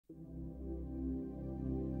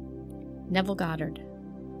Neville Goddard,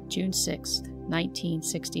 June 6,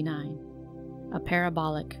 1969. A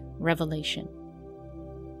Parabolic Revelation.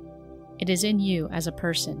 It is in you as a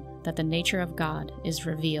person that the nature of God is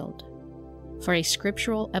revealed. For a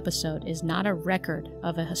scriptural episode is not a record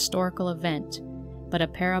of a historical event, but a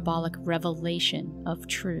parabolic revelation of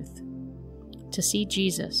truth. To see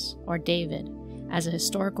Jesus, or David, as a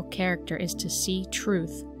historical character is to see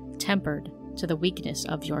truth tempered to the weakness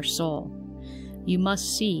of your soul. You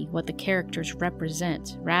must see what the characters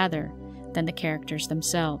represent rather than the characters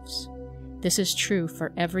themselves. This is true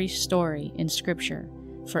for every story in Scripture,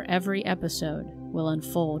 for every episode will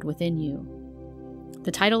unfold within you.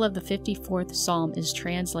 The title of the 54th Psalm is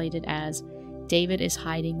translated as David is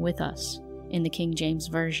hiding with us in the King James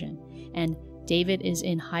Version, and David is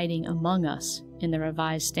in hiding among us in the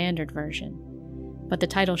Revised Standard Version. But the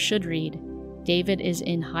title should read, David is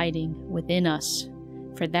in hiding within us,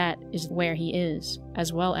 for that is where he is,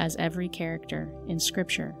 as well as every character in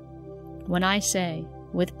Scripture. When I say,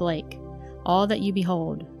 with Blake, all that you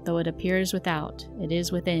behold, though it appears without, it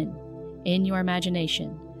is within, in your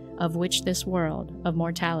imagination, of which this world of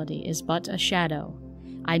mortality is but a shadow,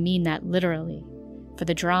 I mean that literally, for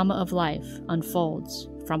the drama of life unfolds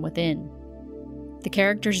from within. The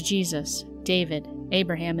characters Jesus, David,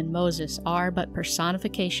 Abraham, and Moses are but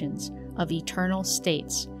personifications of eternal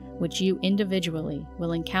states which you individually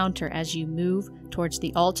will encounter as you move towards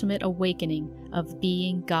the ultimate awakening of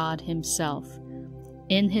being God himself.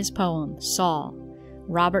 In his poem, Saul,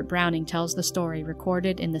 Robert Browning tells the story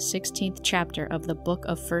recorded in the 16th chapter of the book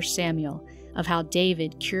of 1 Samuel of how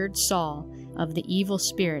David cured Saul of the evil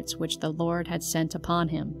spirits which the Lord had sent upon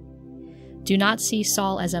him. Do not see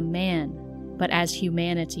Saul as a man, but as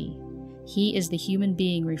humanity. He is the human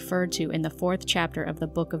being referred to in the 4th chapter of the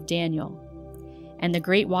book of Daniel. And the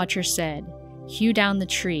great watcher said, Hew down the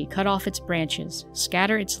tree, cut off its branches,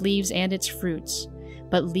 scatter its leaves and its fruits,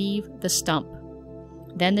 but leave the stump.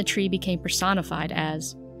 Then the tree became personified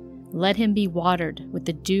as, Let him be watered with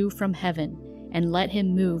the dew from heaven, and let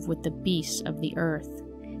him move with the beasts of the earth.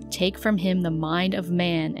 Take from him the mind of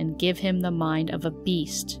man, and give him the mind of a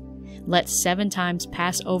beast. Let 7 times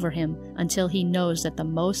pass over him, until he knows that the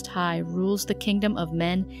Most High rules the kingdom of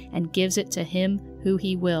men, and gives it to him who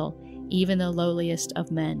he will, even the lowliest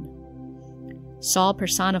of men. Saul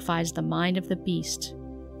personifies the mind of the beast,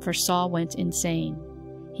 for Saul went insane.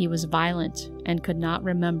 He was violent and could not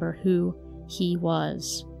remember who he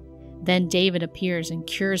was. Then David appears and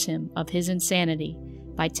cures him of his insanity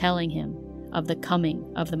by telling him of the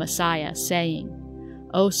coming of the Messiah, saying,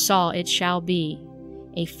 O Saul, it shall be,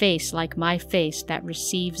 a face like my face that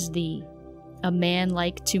receives thee, a man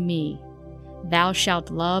like to me. Thou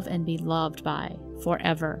shalt love and be loved by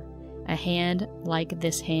forever, a hand like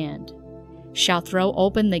this hand. Shall throw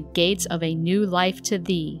open the gates of a new life to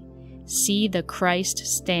thee. See the Christ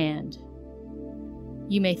stand.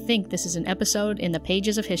 You may think this is an episode in the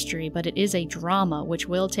pages of history, but it is a drama which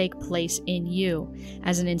will take place in you.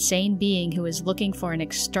 As an insane being who is looking for an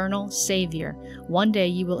external savior, one day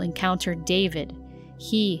you will encounter David,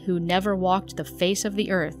 he who never walked the face of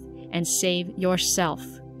the earth, and save yourself.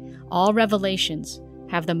 All revelations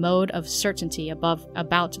have the mode of certainty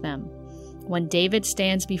about them. When David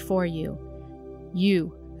stands before you,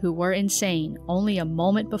 you who were insane only a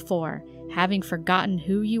moment before, having forgotten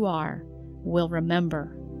who you are, will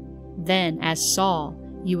remember. Then, as Saul,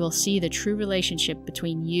 you will see the true relationship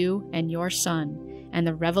between you and your son, and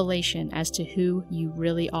the revelation as to who you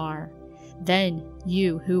really are. Then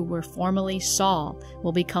you who were formerly Saul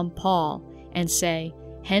will become Paul, and say,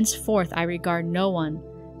 Henceforth I regard no one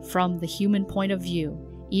from the human point of view,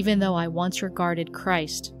 even though I once regarded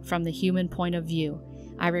Christ from the human point of view.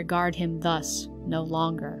 I regard him thus no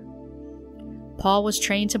longer. Paul was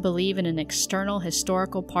trained to believe in an external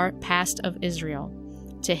historical past of Israel.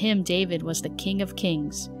 To him, David was the King of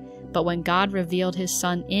Kings. But when God revealed his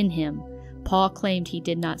Son in him, Paul claimed he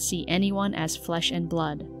did not see anyone as flesh and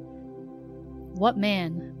blood. What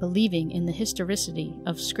man, believing in the historicity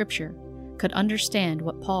of Scripture, could understand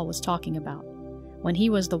what Paul was talking about, when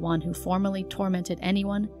he was the one who formerly tormented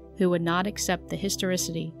anyone who would not accept the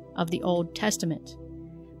historicity of the Old Testament?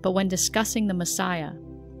 But when discussing the Messiah,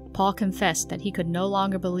 Paul confessed that he could no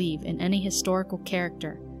longer believe in any historical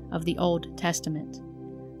character of the Old Testament.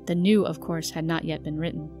 The New, of course, had not yet been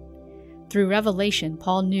written. Through revelation,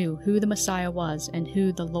 Paul knew who the Messiah was and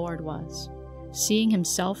who the Lord was. Seeing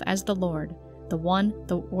himself as the Lord, the one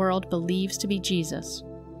the world believes to be Jesus,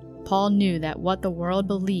 Paul knew that what the world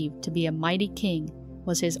believed to be a mighty king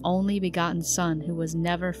was his only begotten Son who was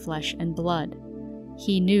never flesh and blood.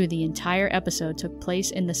 He knew the entire episode took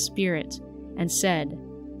place in the Spirit and said,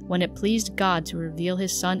 when it pleased God to reveal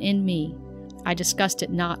his Son in me, I discussed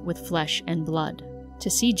it not with flesh and blood. To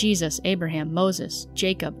see Jesus, Abraham, Moses,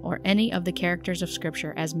 Jacob, or any of the characters of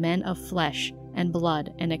Scripture as men of flesh and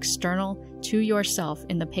blood and external to yourself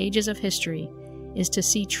in the pages of history is to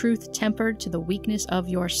see truth tempered to the weakness of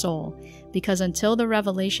your soul, because until the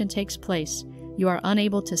revelation takes place, you are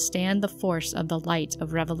unable to stand the force of the light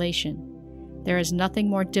of revelation. There is nothing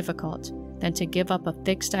more difficult than to give up a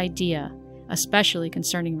fixed idea, especially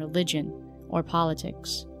concerning religion or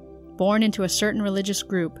politics. Born into a certain religious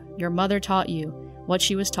group, your mother taught you what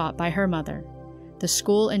she was taught by her mother. The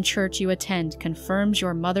school and church you attend confirms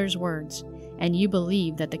your mother's words, and you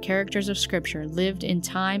believe that the characters of Scripture lived in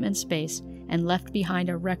time and space and left behind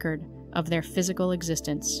a record of their physical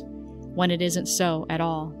existence, when it isn't so at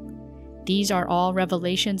all. These are all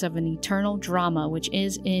revelations of an eternal drama which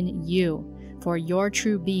is in you, for your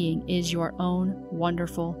true being is your own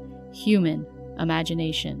wonderful human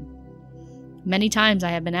imagination. Many times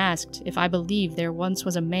I have been asked if I believe there once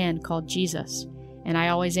was a man called Jesus, and I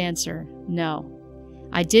always answer, no.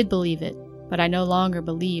 I did believe it, but I no longer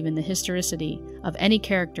believe in the historicity of any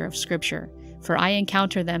character of Scripture, for I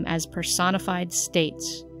encounter them as personified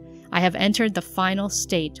states. I have entered the final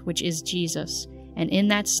state, which is Jesus, and in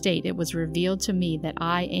that state it was revealed to me that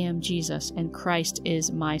I am Jesus, and Christ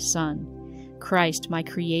is my Son. Christ, my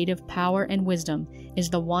creative power and wisdom,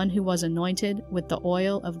 is the one who was anointed with the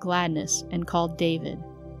oil of gladness and called David.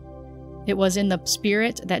 It was in the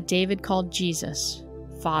Spirit that David called Jesus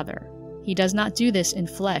Father. He does not do this in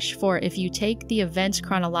flesh, for if you take the events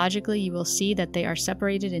chronologically, you will see that they are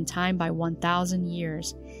separated in time by 1,000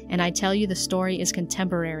 years, and I tell you the story is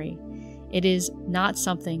contemporary. It is not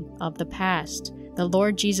something of the past. The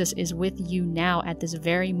Lord Jesus is with you now at this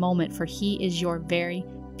very moment, for he is your very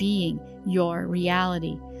being, your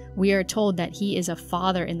reality. We are told that he is a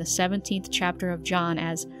father in the 17th chapter of John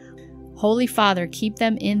as, Holy Father, keep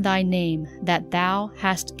them in thy name that thou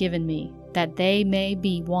hast given me, that they may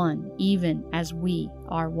be one, even as we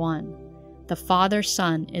are one. The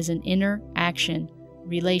Father-Son is an inter-action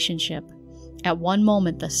relationship. At one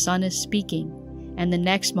moment the Son is speaking, and the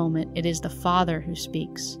next moment it is the Father who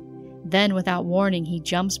speaks. Then without warning he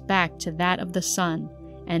jumps back to that of the Son,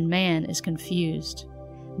 and man is confused.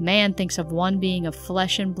 Man thinks of one being of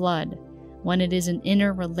flesh and blood, when it is an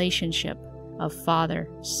inner relationship of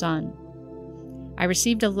Father-Son. I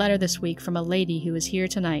received a letter this week from a lady who is here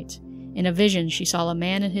tonight. In a vision, she saw a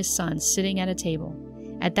man and his son sitting at a table.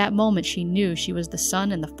 At that moment, she knew she was the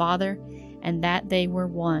Son and the Father, and that they were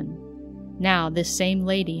one. Now, this same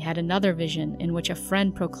lady had another vision in which a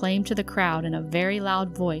friend proclaimed to the crowd in a very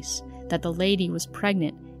loud voice that the lady was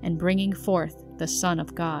pregnant and bringing forth the Son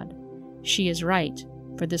of God. She is right,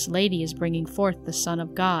 for this lady is bringing forth the Son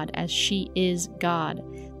of God, as she is God.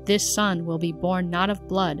 This Son will be born not of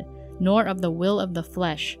blood, nor of the will of the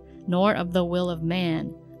flesh, nor of the will of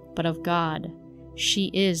man, but of God.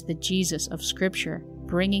 She is the Jesus of Scripture,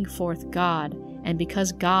 bringing forth God, and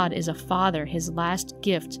because God is a Father, his last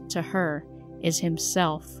gift to her is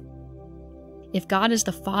himself. If God is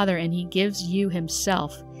the Father and he gives you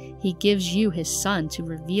himself, he gives you his Son to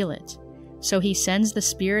reveal it. So he sends the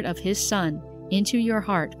Spirit of his Son into your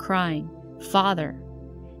heart, crying, Father.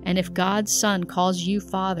 And if God's Son calls you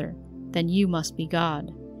Father, then you must be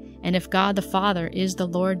God. And if God the Father is the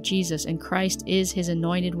Lord Jesus and Christ is his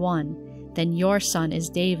anointed one, then your son is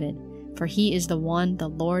David, for he is the one the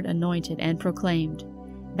Lord anointed and proclaimed,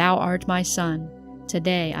 Thou art my Son,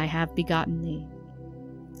 today I have begotten thee.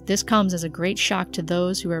 This comes as a great shock to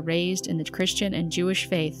those who are raised in the Christian and Jewish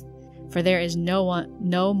faith, for there is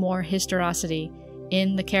no more historicity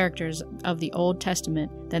in the characters of the Old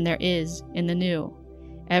Testament than there is in the New.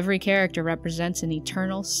 Every character represents an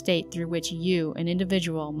eternal state through which you, an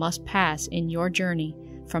individual, must pass in your journey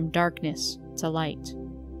from darkness to light.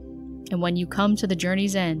 And when you come to the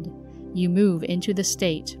journey's end, you move into the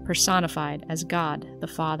state personified as God the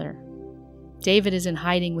Father. David is in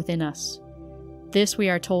hiding within us. This we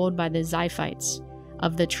are told by the Ziphites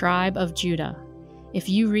of the tribe of Judah. If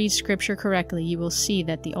you read Scripture correctly, you will see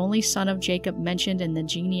that the only son of Jacob mentioned in the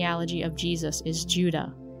genealogy of Jesus is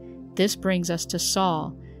Judah. This brings us to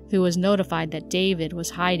Saul, who was notified that David was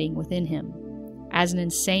hiding within him. As an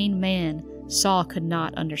insane man, Saul could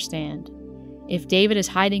not understand. If David is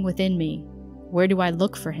hiding within me, where do I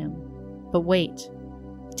look for him? But wait,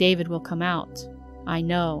 David will come out. I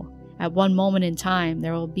know. At one moment in time,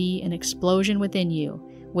 there will be an explosion within you,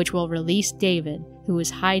 which will release David, who is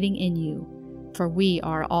hiding in you, for we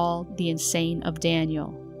are all the insane of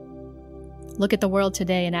Daniel. Look at the world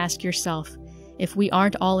today and ask yourself, if we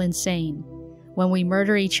aren't all insane, when we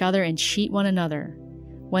murder each other and cheat one another,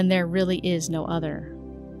 when there really is no other.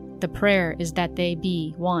 The prayer is that they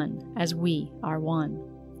be one as we are one.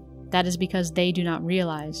 That is because they do not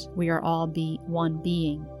realize we are all one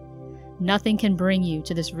being. Nothing can bring you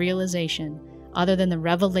to this realization other than the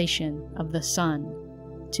revelation of the Son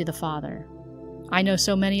to the Father. I know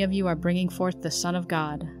so many of you are bringing forth the Son of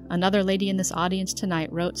God. Another lady in this audience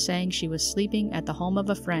tonight wrote saying she was sleeping at the home of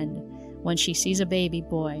a friend when she sees a baby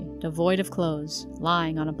boy, devoid of clothes,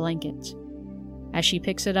 lying on a blanket. As she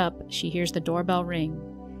picks it up, she hears the doorbell ring.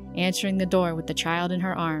 Answering the door with the child in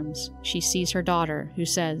her arms, she sees her daughter, who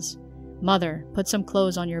says, "Mother, put some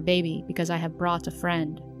clothes on your baby because I have brought a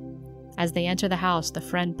friend." As they enter the house, the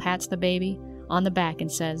friend pats the baby on the back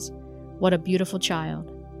and says, "What a beautiful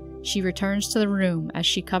child." She returns to the room. As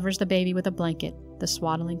she covers the baby with a blanket, the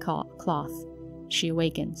swaddling cloth. She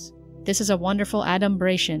awakens. This is a wonderful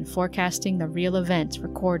adumbration forecasting the real events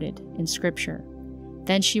recorded in Scripture.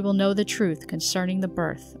 Then she will know the truth concerning the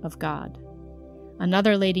birth of God.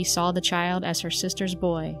 Another lady saw the child as her sister's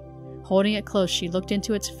boy. Holding it close, she looked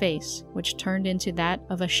into its face, which turned into that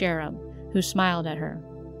of a cherub, who smiled at her.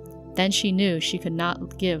 Then she knew she could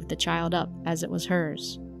not give the child up as it was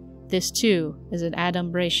hers. This, too, is an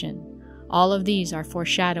adumbration. All of these are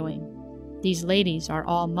foreshadowing. These ladies are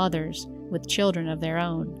all mothers with children of their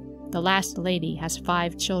own. The last lady has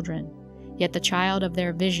 5 children, yet the child of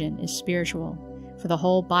their vision is spiritual, for the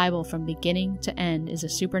whole Bible from beginning to end is a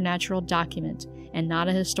supernatural document and not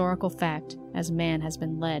a historical fact, as man has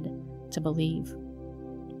been led to believe.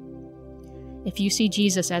 If you see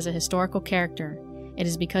Jesus as a historical character, it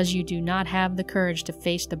is because you do not have the courage to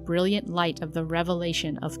face the brilliant light of the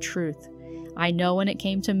revelation of truth. I know when it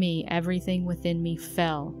came to me, everything within me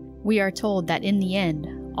fell. We are told that in the end,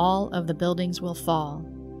 all of the buildings will fall.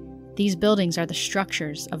 These buildings are the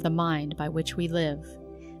structures of the mind by which we live.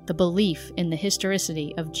 The belief in the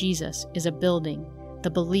historicity of Jesus is a building. The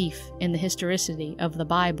belief in the historicity of the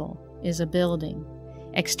Bible is a building.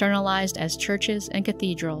 Externalized as churches and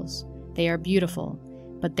cathedrals, they are beautiful,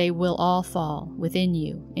 but they will all fall within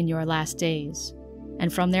you in your last days.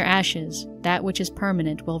 And from their ashes, that which is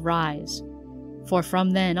permanent will rise. For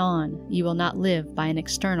from then on, you will not live by an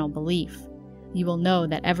external belief. You will know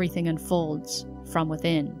that everything unfolds from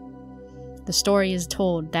within. The story is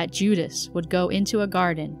told that Judas would go into a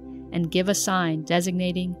garden and give a sign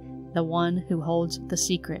designating the one who holds the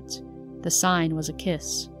secret. The sign was a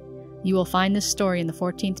kiss. You will find this story in the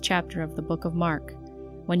 14th chapter of the book of Mark.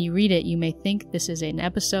 When you read it, you may think this is an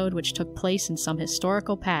episode which took place in some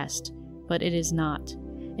historical past, but it is not.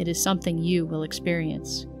 It is something you will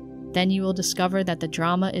experience. Then you will discover that the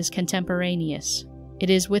drama is contemporaneous. It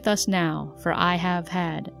is with us now, for I have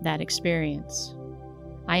had that experience.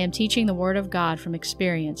 I am teaching the Word of God from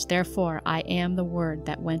experience, therefore I am the Word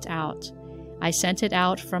that went out. I sent it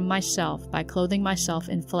out from myself by clothing myself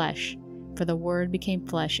in flesh, for the Word became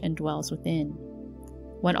flesh and dwells within.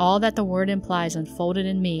 When all that the Word implies unfolded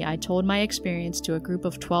in me, I told my experience to a group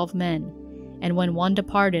of 12 men, and when one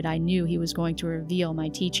departed, I knew he was going to reveal my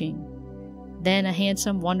teaching. Then a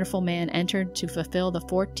handsome, wonderful man entered to fulfill the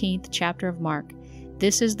 14th chapter of Mark.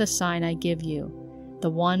 This is the sign I give you.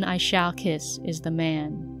 The one I shall kiss is the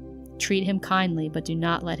man. Treat him kindly, but do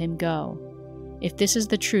not let him go. If this is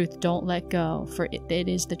the truth, don't let go, for it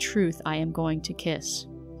is the truth I am going to kiss.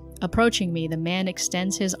 Approaching me, the man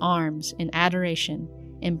extends his arms in adoration,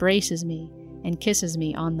 embraces me, and kisses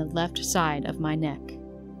me on the left side of my neck.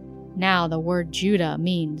 Now the word Judah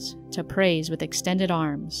means to praise with extended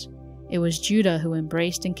arms. It was Judah who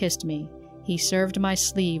embraced and kissed me. He served my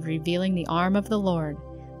sleeve, revealing the arm of the Lord,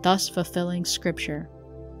 thus fulfilling Scripture.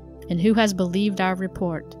 And who has believed our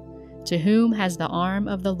report? To whom has the arm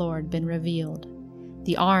of the Lord been revealed?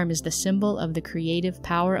 The arm is the symbol of the creative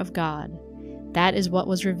power of God. That is what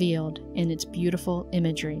was revealed in its beautiful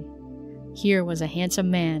imagery. Here was a handsome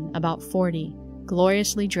man, about 40,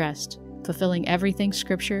 gloriously dressed, fulfilling everything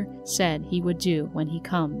Scripture said he would do when he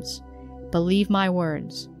comes. Believe my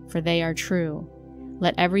words, for they are true.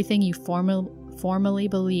 Let everything you formerly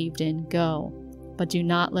believed in go, but do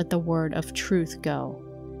not let the word of truth go.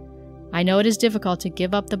 I know it is difficult to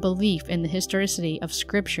give up the belief in the historicity of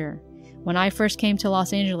Scripture. When I first came to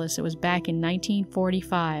Los Angeles, it was back in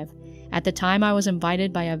 1945. At the time, I was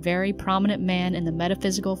invited by a very prominent man in the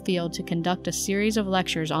metaphysical field to conduct a series of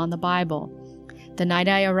lectures on the Bible. The night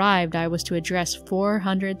I arrived, I was to address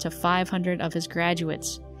 400 to 500 of his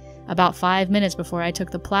graduates. About 5 minutes before I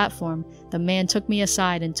took the platform, the man took me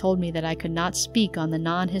aside and told me that I could not speak on the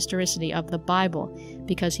non-historicity of the Bible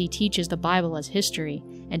because he teaches the Bible as history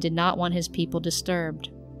and did not want his people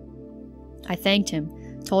disturbed. I thanked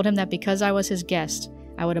him, told him that because I was his guest,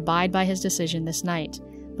 I would abide by his decision this night,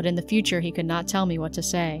 but in the future he could not tell me what to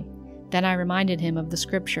say. Then I reminded him of the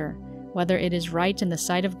scripture, whether it is right in the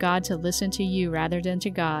sight of God to listen to you rather than to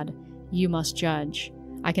God, you must judge.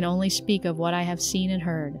 I can only speak of what I have seen and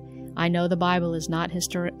heard. I know the Bible is not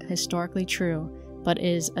historically true, but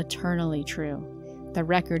is eternally true. The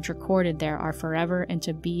records recorded there are forever and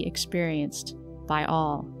to be experienced by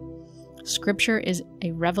all. Scripture is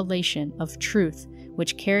a revelation of truth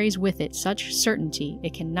which carries with it such certainty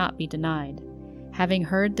it cannot be denied. Having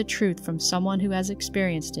heard the truth from someone who has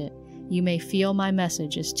experienced it, you may feel my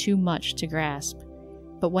message is too much to grasp.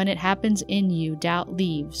 But when it happens in you, doubt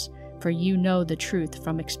leaves, for you know the truth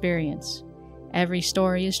from experience. Every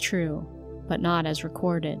story is true, but not as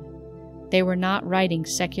recorded. They were not writing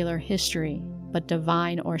secular history, but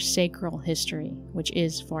divine or sacral history, which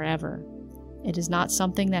is forever. It is not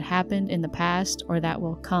something that happened in the past or that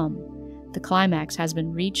will come. The climax has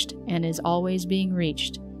been reached and is always being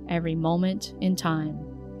reached, every moment in time.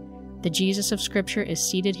 The Jesus of Scripture is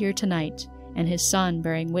seated here tonight, and his Son,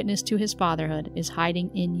 bearing witness to his fatherhood, is hiding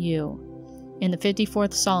in you. In the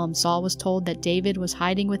 54th Psalm, Saul was told that David was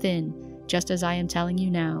hiding within, just as I am telling you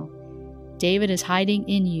now. David is hiding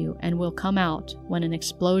in you and will come out when an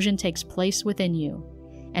explosion takes place within you.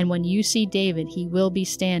 And when you see David, he will be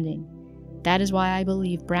standing. That is why I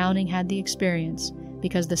believe Browning had the experience,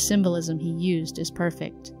 because the symbolism he used is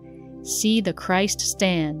perfect. See the Christ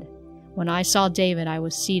stand. When I saw David, I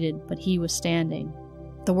was seated, but he was standing.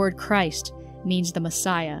 The word Christ means the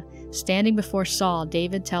Messiah. Standing before Saul,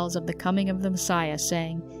 David tells of the coming of the Messiah,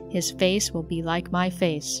 saying, "His face will be like my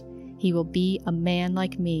face. He will be a man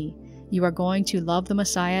like me. You are going to love the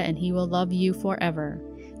Messiah, and he will love you forever."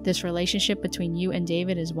 This relationship between you and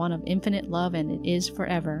David is one of infinite love, and it is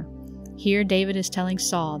forever. Here David is telling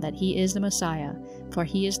Saul that he is the Messiah, for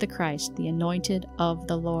he is the Christ, the anointed of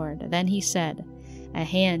the Lord. Then he said, "A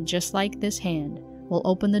hand just like this hand will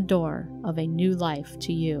open the door of a new life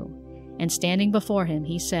to you." And standing before him,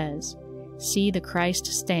 he says, "See the Christ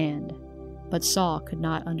stand." But Saul could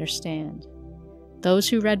not understand. Those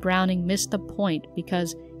who read Browning missed the point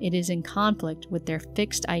because it is in conflict with their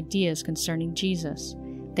fixed ideas concerning Jesus.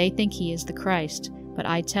 They think he is the Christ, but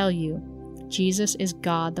I tell you, Jesus is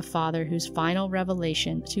God the Father, whose final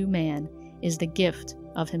revelation to man is the gift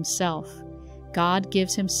of himself. God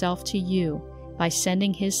gives himself to you by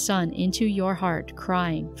sending his Son into your heart,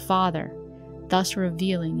 crying, "Father," thus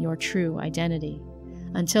revealing your true identity.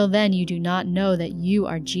 Until then, you do not know that you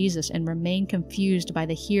are Jesus and remain confused by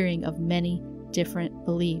the hearing of many different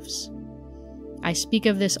beliefs. I speak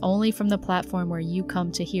of this only from the platform where you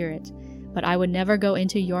come to hear it, but I would never go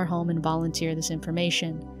into your home and volunteer this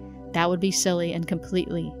information. That would be silly and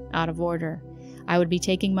completely out of order. I would be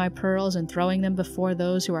taking my pearls and throwing them before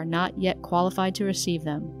those who are not yet qualified to receive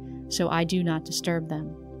them, so I do not disturb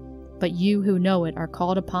them. But you who know it are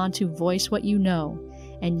called upon to voice what you know,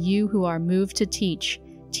 and you who are moved to teach,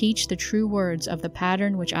 teach the true words of the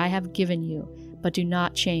pattern which I have given you, but do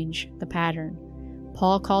not change the pattern.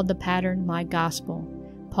 Paul called the pattern my gospel.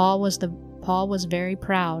 Paul was very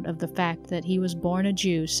proud of the fact that he was born a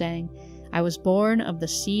Jew, saying, "I was born of the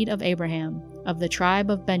seed of Abraham, of the tribe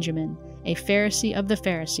of Benjamin, a Pharisee of the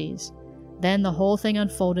Pharisees." Then the whole thing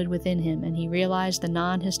unfolded within him, and he realized the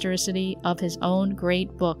non-historicity of his own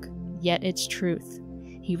great book, yet its truth.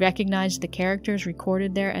 He recognized the characters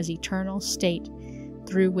recorded there as eternal state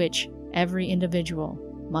through which every individual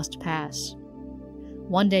must pass.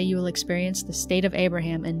 One day you will experience the state of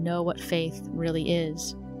Abraham and know what faith really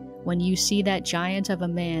is. When you see that giant of a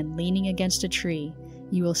man leaning against a tree,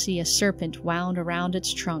 you will see a serpent wound around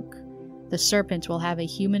its trunk. The serpent will have a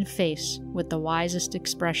human face with the wisest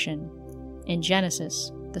expression. In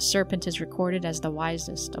Genesis, the serpent is recorded as the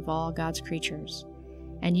wisest of all God's creatures.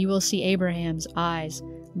 And you will see Abraham's eyes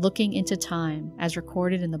looking into time, as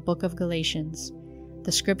recorded in the book of Galatians.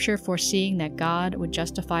 The scripture foreseeing that God would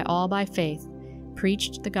justify all by faith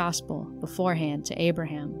preached the gospel beforehand to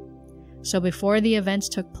Abraham. So before the events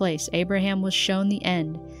took place, Abraham was shown the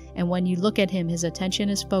end, and when you look at him, his attention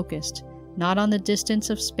is focused, not on the distance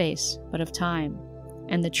of space, but of time.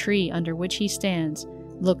 And the tree under which he stands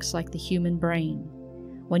looks like the human brain.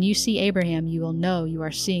 When you see Abraham, you will know you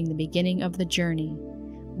are seeing the beginning of the journey.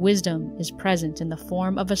 Wisdom is present in the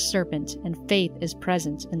form of a serpent, and faith is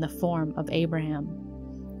present in the form of Abraham.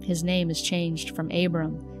 His name is changed from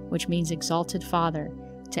Abram, which means exalted father,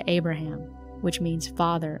 to Abraham, which means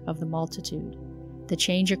father of the multitude. The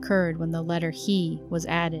change occurred when the letter he was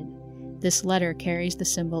added. This letter carries the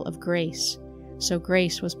symbol of grace. So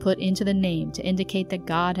grace was put into the name to indicate that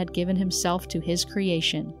God had given himself to his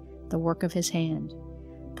creation, the work of his hand.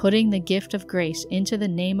 Putting the gift of grace into the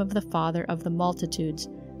name of the Father of the multitudes,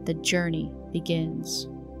 the journey begins.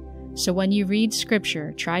 So when you read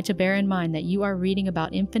Scripture, try to bear in mind that you are reading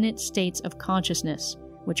about infinite states of consciousness,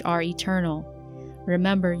 which are eternal.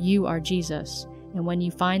 Remember, you are Jesus, and when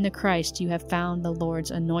you find the Christ, you have found the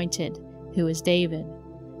Lord's anointed, who is David.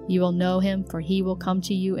 You will know him, for he will come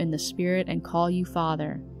to you in the Spirit and call you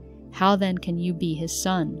Father. How then can you be his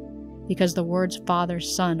son? Because the words Father,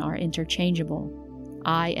 Son are interchangeable.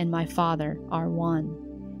 I and my Father are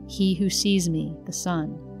one. He who sees me, the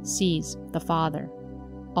Son, sees the Father.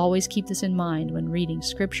 Always keep this in mind when reading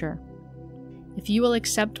Scripture. If you will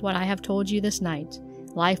accept what I have told you this night,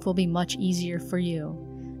 life will be much easier for you.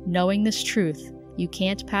 Knowing this truth, you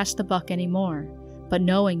can't pass the buck anymore. But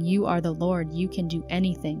knowing you are the Lord, you can do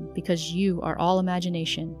anything, because you are all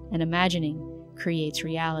imagination, and imagining creates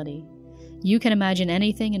reality. You can imagine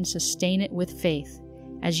anything and sustain it with faith.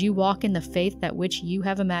 As you walk in the faith that which you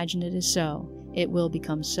have imagined it is so, it will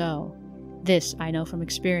become so. This I know from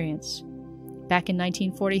experience. Back in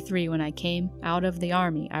 1943, when I came out of the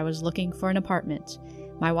Army, I was looking for an apartment.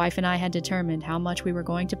 My wife and I had determined how much we were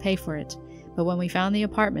going to pay for it, but when we found the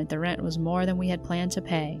apartment, the rent was more than we had planned to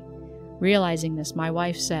pay. Realizing this, my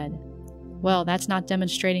wife said, "Well, that's not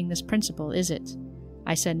demonstrating this principle, is it?"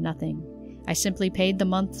 I said nothing. I simply paid the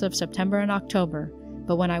months of September and October,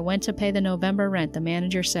 but when I went to pay the November rent, the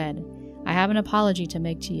manager said, "I have an apology to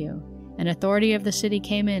make to you." An authority of the city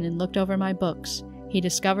came in and looked over my books. He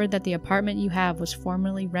discovered that the apartment you have was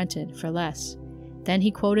formerly rented for less. Then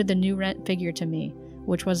he quoted the new rent figure to me,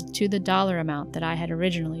 which was to the dollar amount that I had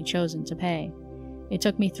originally chosen to pay. It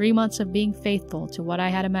took me 3 months of being faithful to what I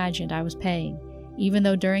had imagined I was paying, even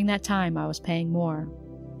though during that time I was paying more.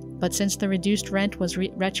 But since the reduced rent was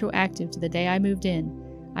retroactive to the day I moved in,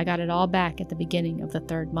 I got it all back at the beginning of the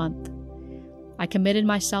 3rd month. I committed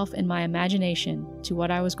myself in my imagination to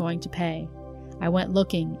what I was going to pay. I went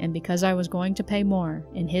looking, and because I was going to pay more,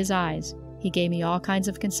 in his eyes, he gave me all kinds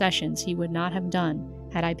of concessions he would not have done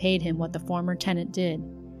had I paid him what the former tenant did.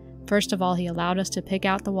 First of all, he allowed us to pick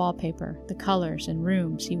out the wallpaper, the colors, and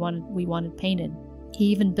rooms we wanted painted. He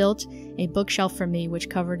even built a bookshelf for me which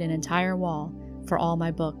covered an entire wall for all my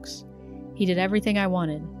books. He did everything I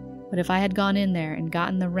wanted, but if I had gone in there and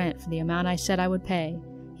gotten the rent for the amount I said I would pay,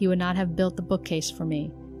 he would not have built the bookcase for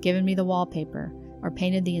me, given me the wallpaper, or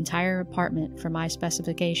painted the entire apartment for my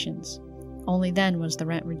specifications. Only then was the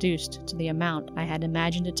rent reduced to the amount I had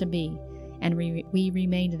imagined it to be, and we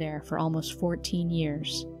remained there for almost 14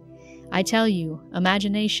 years. I tell you,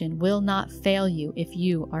 imagination will not fail you if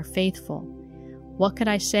you are faithful. What could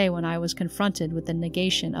I say when I was confronted with the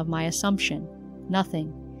negation of my assumption?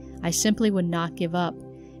 Nothing. I simply would not give up,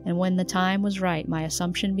 and when the time was right, my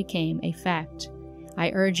assumption became a fact.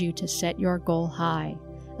 I urge you to set your goal high.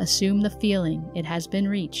 Assume the feeling it has been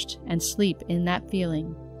reached, and sleep in that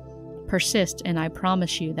feeling. Persist, and I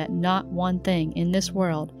promise you that not one thing in this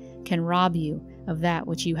world can rob you of that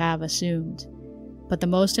which you have assumed. But the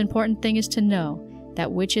most important thing is to know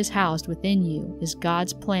that which is housed within you is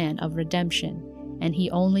God's plan of redemption, and he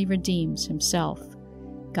only redeems himself.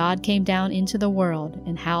 God came down into the world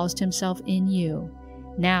and housed himself in you.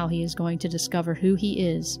 Now he is going to discover who he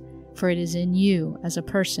is, for it is in you as a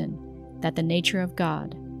person that the nature of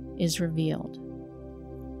God is revealed.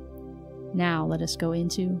 Now let us go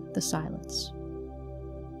into the silence.